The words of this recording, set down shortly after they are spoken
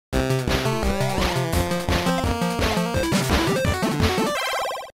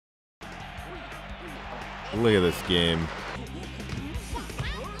Look at this game.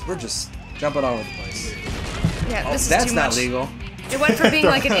 We're just jumping all over the place. Yeah, this is that's too not much. legal. It went from being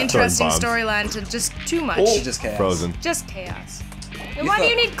like an interesting bombs. storyline to just too much. Oh, just chaos. Frozen. Just chaos. And why do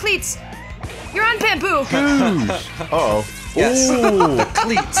you need cleats? You're on bamboo. Uh-oh. Yes. Ooh. The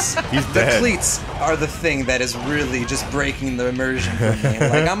cleats. He's The dead. cleats are the thing that is really just breaking the immersion for me.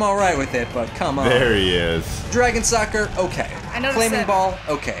 Like, I'm alright with it, but come on. There he is. Dragon Soccer, okay. I noticed Flaming that. Ball,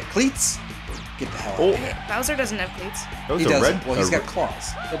 okay. Cleats? Get the hell out Oh. of here. Bowser doesn't have cleats. That was He a doesn't. red. Well, he's a got red-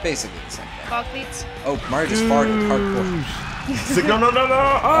 claws. They're basically the same thing. Ball cleats. Oh, Mario just farted. Hardcore. It's like, no, no, no, no.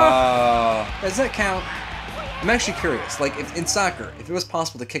 Ah. Does that count? I'm actually curious. Like, if in soccer, if it was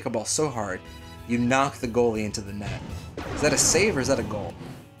possible to kick a ball so hard, you knock the goalie into the net. Is that a save or is that a goal?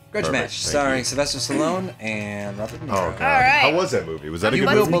 Grudge Perfect, Match, thank starring you. Sylvester Stallone and Robert De Niro. Oh, God. All right. How was that movie? Was that a You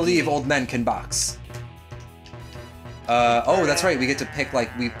good will movie? believe old men can box. Oh, that's right. We get to pick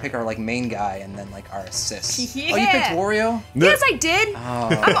we pick our main guy and then our assists. Yeah. Oh, you picked Wario? Yes, I did.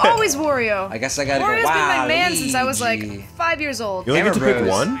 I'm always Wario. I guess I gotta Wario's go. been Wow, my man since I was like Luigi. 5 years old. You only get to Hammer pick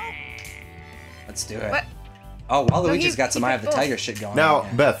Bros. one? Let's do it. What? Oh, Waluigi's he- got some he Eye of the picked both. Tiger shit going Now,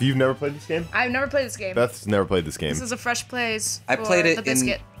 on. Beth, you've never played this game? I've never played this game. Beth's never played this game. This is a fresh plays. I played it the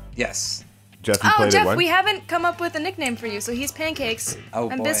biscuit. Yes. Jeff, you Oh, played it Jeff, when? we haven't come up with a nickname for you, so he's pancakes Oh,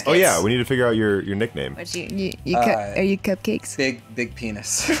 and boy. biscuits. Oh, yeah, we need to figure out your nickname. What, Are Uh, you cupcakes? Big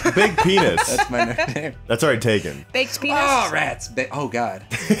penis. Big Penis. That's my nickname. That's already taken. Baked penis? Oh, rats. Oh, God.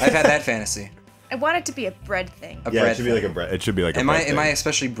 I've had that fantasy. I want it to be a bread thing. A Yeah, bread it should be thing. like a bread. It should be like a Am bread I thing.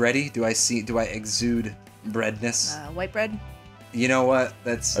 especially bready? Do I exude breadness? White bread? You know what?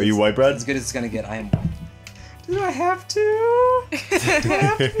 That's. Are you white bread? As good as it's gonna get. I am white. Do I have to? Do I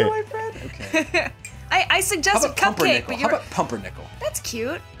have to be white bread? Okay. I How suggested about cupcake, pumpernickel? but How you're... about pumpernickel? That's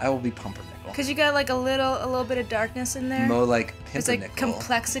cute. I will be pumpernickel. Because you got like a little bit of darkness in there. More like There's pimpernickel. like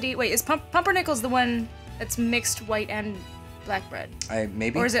complexity. Wait, is pumpernickel's the one that's mixed white and black bread?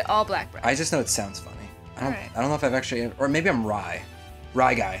 Maybe. Or is it all black bread? I just know it sounds funny. Alright. I don't know if I've actually, or maybe I'm Rye.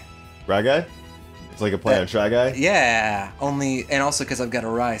 Rye Guy. Rye Guy? It's like a play on Shy Guy? Yeah. And also because I've got a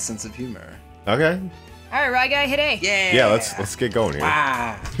wry sense of humor. Okay. All right, Rye Guy, hit A. Yeah. Yeah, let's get going here.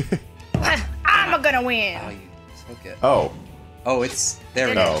 Ah. I'm gonna win. Oh, you took it. Oh. Oh, it's there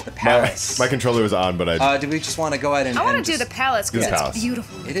we No. go. No. The palace. My controller was on, but I Do we just want to go ahead and? I want to and do the just- palace because Do the it's palace.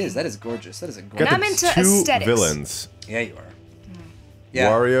 beautiful. It is. That is gorgeous. That is a got gorgeous. I'm the into two aesthetics. villains. Yeah, you are. Yeah.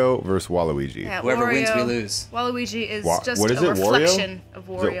 Wario versus Waluigi. Yeah, Whoever wins, we Wario- lose. Waluigi is just what is a it, Wario? reflection of Is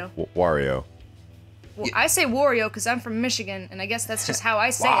it Wario. Wario. Well, I say Wario because I'm from Michigan, and I guess that's just how I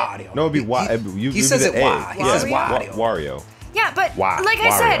say it. Wario. No, it'd be He says it Wa. He says Wario. Wario. Wario. Yeah, but Wa- like I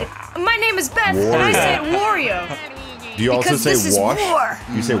Wario. said, my name is Beth, and I say it Wario. Do you also Because say this is wash? war.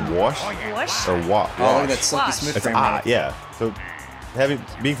 You say wash Wash? or wa? Oh, look at that Wash. silky Wash. smooth It's frame ah, rate. yeah. So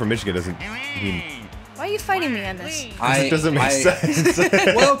being from Michigan doesn't mean Why are you fighting me on this? it doesn't make sense.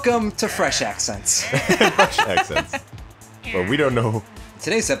 Welcome to Fresh Accents. Fresh accents. But we don't know.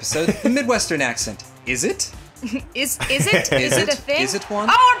 Today's episode, the Midwestern accent. Is it? Is it? Is it a thing? Is it one?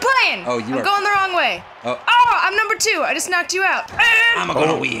 Oh, we're playing! Oh, you I'm are- going the wrong way. Oh. Oh, I'm number 2. I just knocked you out. I'm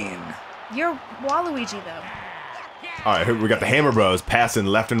gonna win. You're Waluigi, though. All right, we got the Hammer Bros passing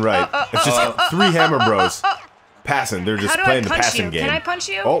left and right. It's just three Hammer Bros passing. They're just How do playing I the punch passing you? game. Can I punch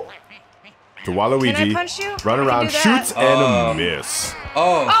you? Oh, to Waluigi. Can I punch you? Run I can around, do that. shoots, and a miss.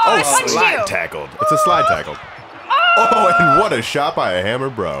 Oh. I punched slide you. tackled. It's a slide tackle. Oh, and what a shot by a Hammer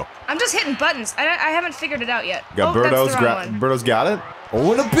Bro. I'm just hitting buttons. I haven't figured it out yet. Got oh, Birdo's, that's the wrong one. Birdo's got it.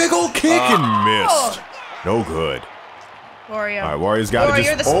 Oh, and a big old kick and missed. No good. Wario. All right, Warrior's got Wario, it.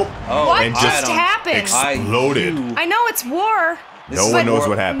 you're Just the- What and just just happened? exploded. I know it's war. No one knows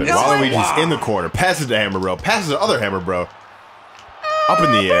what happened. No one- Waluigi's in the corner, passes to Hammer Bro, passes to other Hammer Bro. Up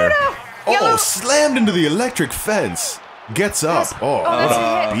in the air. Yellow. Oh, slammed into the electric fence. Gets up. Oh, that's what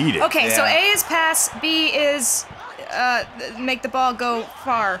a a hit. beat it. Okay, so Yeah. A is pass, B is make the ball go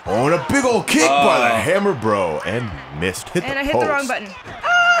far. Oh, and a big old kick by the Hammer Bro. And missed. Hit And the I hit post. the wrong button.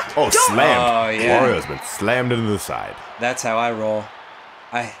 Oh, slammed. Oh, yeah. Wario's been slammed into the side. That's how I roll.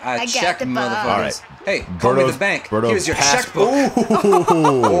 I got check the ball. motherfuckers. All right. Hey, call me the bank. Here's your pass. checkbook.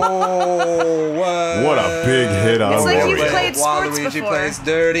 Ooh. Oh, What a big hit on It's like you've Wario. played sports Waluigi before. plays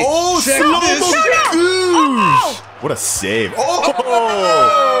dirty. Oh, Check son of this a shit. goose! What a save. Oh!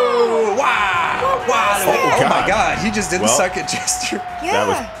 Oh, wow. Waluigi. Oh, God. my God. He just did the Well, second gesture.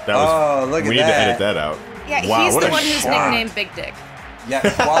 Yeah. That was Oh, look at we need to that. edit that out. Yeah, Wow, he's what the a one who's shot. nicknamed Big Dick. Yeah,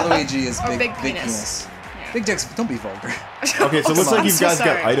 Waluigi is Or big, big big penis. penis. Big dicks, don't be vulgar. Okay, so it looks I'm like you so guys sorry.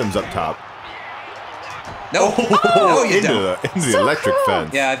 got items up top. No, Oh, no, you into don't. the electric cool.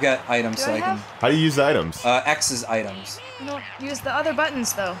 fence. Yeah, I've got items, Do so I I can. have? How do you use the items? X is items. I don't use the other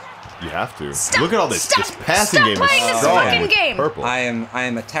buttons though. You have to. Stop, Look at all this. stop, This passing stop game playing is this strong fucking with game. purple. I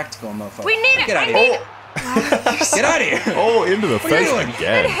am a tactical mofo. We need it. Get out I of need here. it. Get out of here. Oh, into the are you fence doing?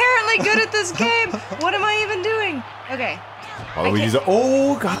 again. Inherently good at this game. What am I even doing? Okay. Waluigi's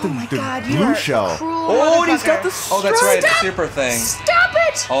oh, got the, Oh my the God, you blue are shell. cruel Oh, and he's got the motherfucker. Oh, that's right, the Stop. super thing. Stop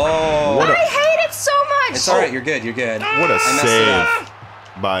it! Oh. What a- I hate it so much. It's alright, you're good, you're good. What a I messed it up.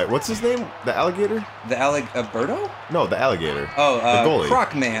 save by what's his name? The alligator? The Birdo? No, the alligator. Oh, the goalie.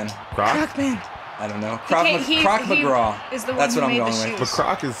 Croc Man. Croc. Rockman. I don't know. Croc McGraw. is the one That's who what I'm made going the with. But shoes.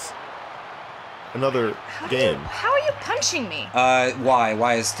 Croc is another game. How are you punching me? Why?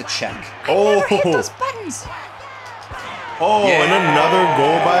 Why is to check? I never hit those buttons. Oh, Yeah. and another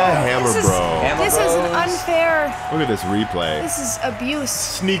goal by a Hammer This is, Bro. Hammer this is an Bros. unfair. Look at this replay. This is abuse.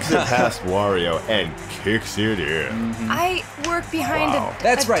 Sneaks it past Wario and kicks it in. I work behind Wow.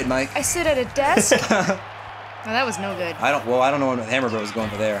 That's right, Mike. I sit at a desk. Oh, that was no good. I don't know what Hammer Bro was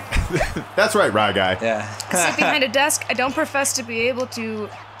going for there. That's right, Rye Guy. Yeah. I sit behind a desk. I don't profess to be able to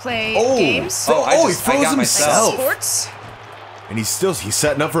play Oh. games. Oh, I he throws got himself. myself. Sports. And he's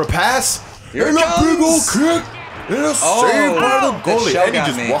setting up for a pass. Here and it a big old comes. kick. And a Oh, save by the that goalie. shell And he got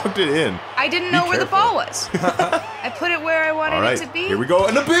just me. walked it in. I didn't Be know where the careful. ball was. I put it where I wanted All right, it to be. here we go.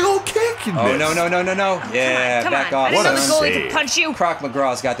 And a big old kick. And Oh, miss. no. Yeah, Come back on. I off. didn't know What the a son. goalie save. could punch you. Croc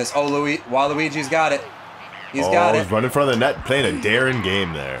McGraw's got this. Oh, Waluigi's got it. He's Oh, got it. he's running in front of the net, playing a daring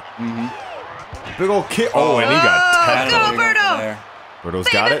game there. Big old kick. Oh, and he got I don't know tackled. Go, what you're going Birdo. for there. Birdo's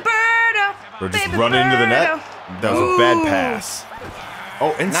Baby got it. Birdo. We're just Baby running into the net. Birdo. That was a bad pass.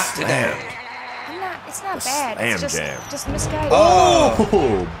 Oh, and Not slam. today. It's not bad. slam It's jam. just misguided.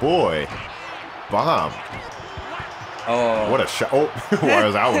 Oh, boy. Bomb. Oh. What a shot. Oh,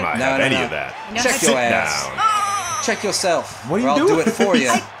 Wario's I will not No, have no, any no. of that. No, Check I your don't- ass. Down. Check yourself. What are you or I'll doing? do it for you.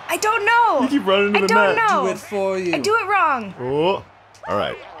 I don't know. You keep running into I the don't net. know. Do it for you. I do it wrong. Oh, all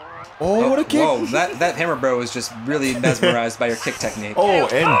right. Oh, what a kick. Whoa, that Hammer Bro was just really mesmerized by your kick technique. Oh,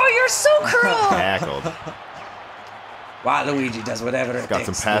 and Oh, you're so cruel. tackled. Waluigi does whatever it Got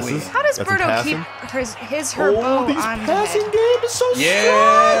takes some to win. passes. How does Got some Birdo keep passing? her Oh, bow these on the passing head? game is so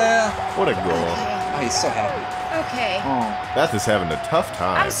Yeah. strong. What a goal. Oh, he's so happy. Okay. Beth is having a tough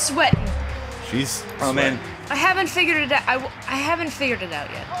time. I'm sweating. She's Oh man. I haven't figured it out. I haven't figured it out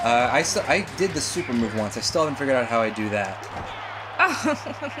yet. I did the super move once. I still haven't figured out how I do that.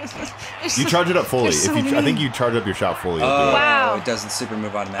 You charge it up fully. You're so I think mean. you charge up your shot fully. Oh, You'll do it. Wow. It doesn't super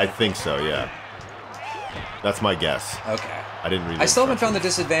move I automatically. think so, yeah. That's my guess. Okay. I didn't read I still haven't found the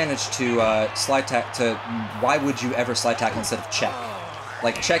instructions. disadvantage to slide tack to why would you ever slide tackle instead of check?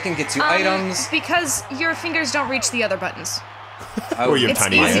 Like checking gets you items. Because your fingers don't reach the other buttons. Or your It's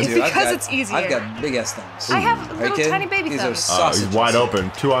tiny easy. hands. It's because it's easier. I've got big ass thumbs. I have Are you little kidding? tiny baby These thumbs. are He's sausages. wide open.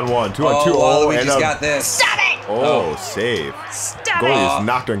 2-on-1. 2-on-2. Oh, and Waluigi's a- got this. Stop it! Oh, save. Stop Goalie it! is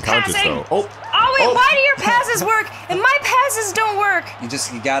knocked unconscious Passing. though. Oh, Oh wait, Oh. why do your passes work and my passes don't work? You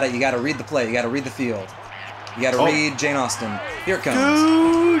gotta read the play. You gotta read the field. You gotta Oh. read Jane Austen. Here it comes.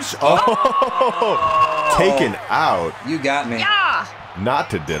 Goosh. Oh, taken out. You got me. Yeah, Not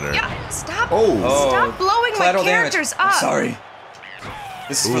to dinner. yeah. Stop. Oh. Stop blowing my Collateral characters damage. up. I'm sorry.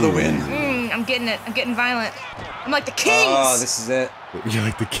 This is for the Ooh. win. I'm getting it. I'm getting violent. I'm like the Kings. Oh, this is it. You're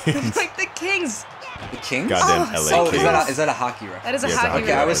like the I'm Kings. like the Kings. The Kings? Goddamn Oh, LA so Oh, Kings. is that a hockey reference? That is a Yeah, it's a hockey hockey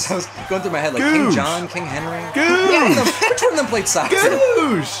Okay, I reference. was going through my head like King Goosh. John, King Henry. Goosh. Which one of them played soccer?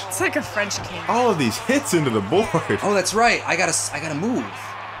 Goosh. It's like a French king. All of these hits into the board. Oh, that's right. I gotta move.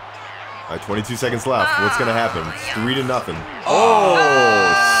 22 seconds left. What's gonna happen? yeah. 3-0.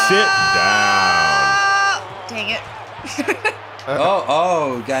 Oh, sit down. Dang it.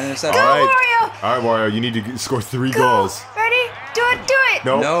 Oh, got an interception. All right. Wario. All right, Wario. You need to score 3 goals. Ready? Do it. Do it.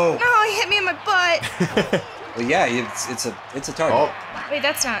 Nope. No. No, he hit me in my butt. Well, yeah, it's a target. Oh, Wait,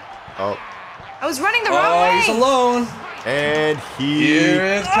 that's not. oh, I was running the wrong way. He's alone. and he. Here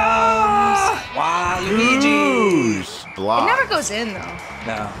it comes. Waluigi. Goosh. It Block. never goes in though.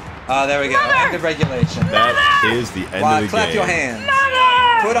 No. Oh, there we go. Mother! End of regulation. That is the end of the Clap game. your hands.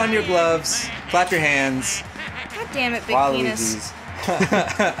 Mother! Put on your gloves. Clap your hands. God damn it, big penis.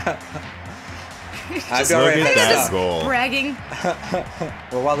 Waluigi's. I'd be Look alright at with that that. goal. Bragging.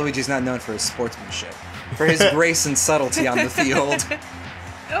 Well, Waluigi's not known for his sportsmanship, for his grace and subtlety on the field.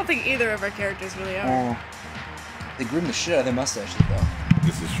 I don't think either of our characters really are. They groomed the shit out of their mustaches, though.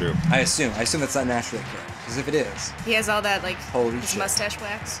 This is true. I assume that's not naturally occurring. Because if it is, He has all that like Holy his shit. mustache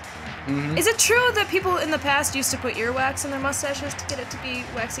wax. Is it true that people in the past used to put earwax in their mustaches to get it to be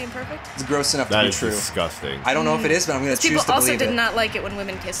waxy and perfect? it's gross enough That to be is true. disgusting. I don't know if it is, but I'm going to People choose to also believe did it. not like it when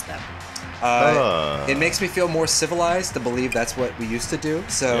women kissed them. It makes me feel more civilized to believe that's what we used to do,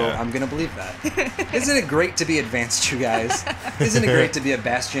 so I'm gonna believe that. Isn't it great to be advanced, you guys? Isn't it great to be a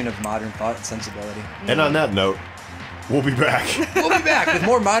bastion of modern thought and sensibility? And on that note, we'll be back. We'll be back with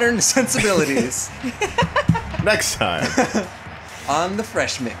more modern sensibilities. Next time. On the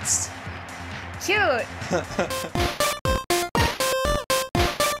Fresh Mixed. Cute.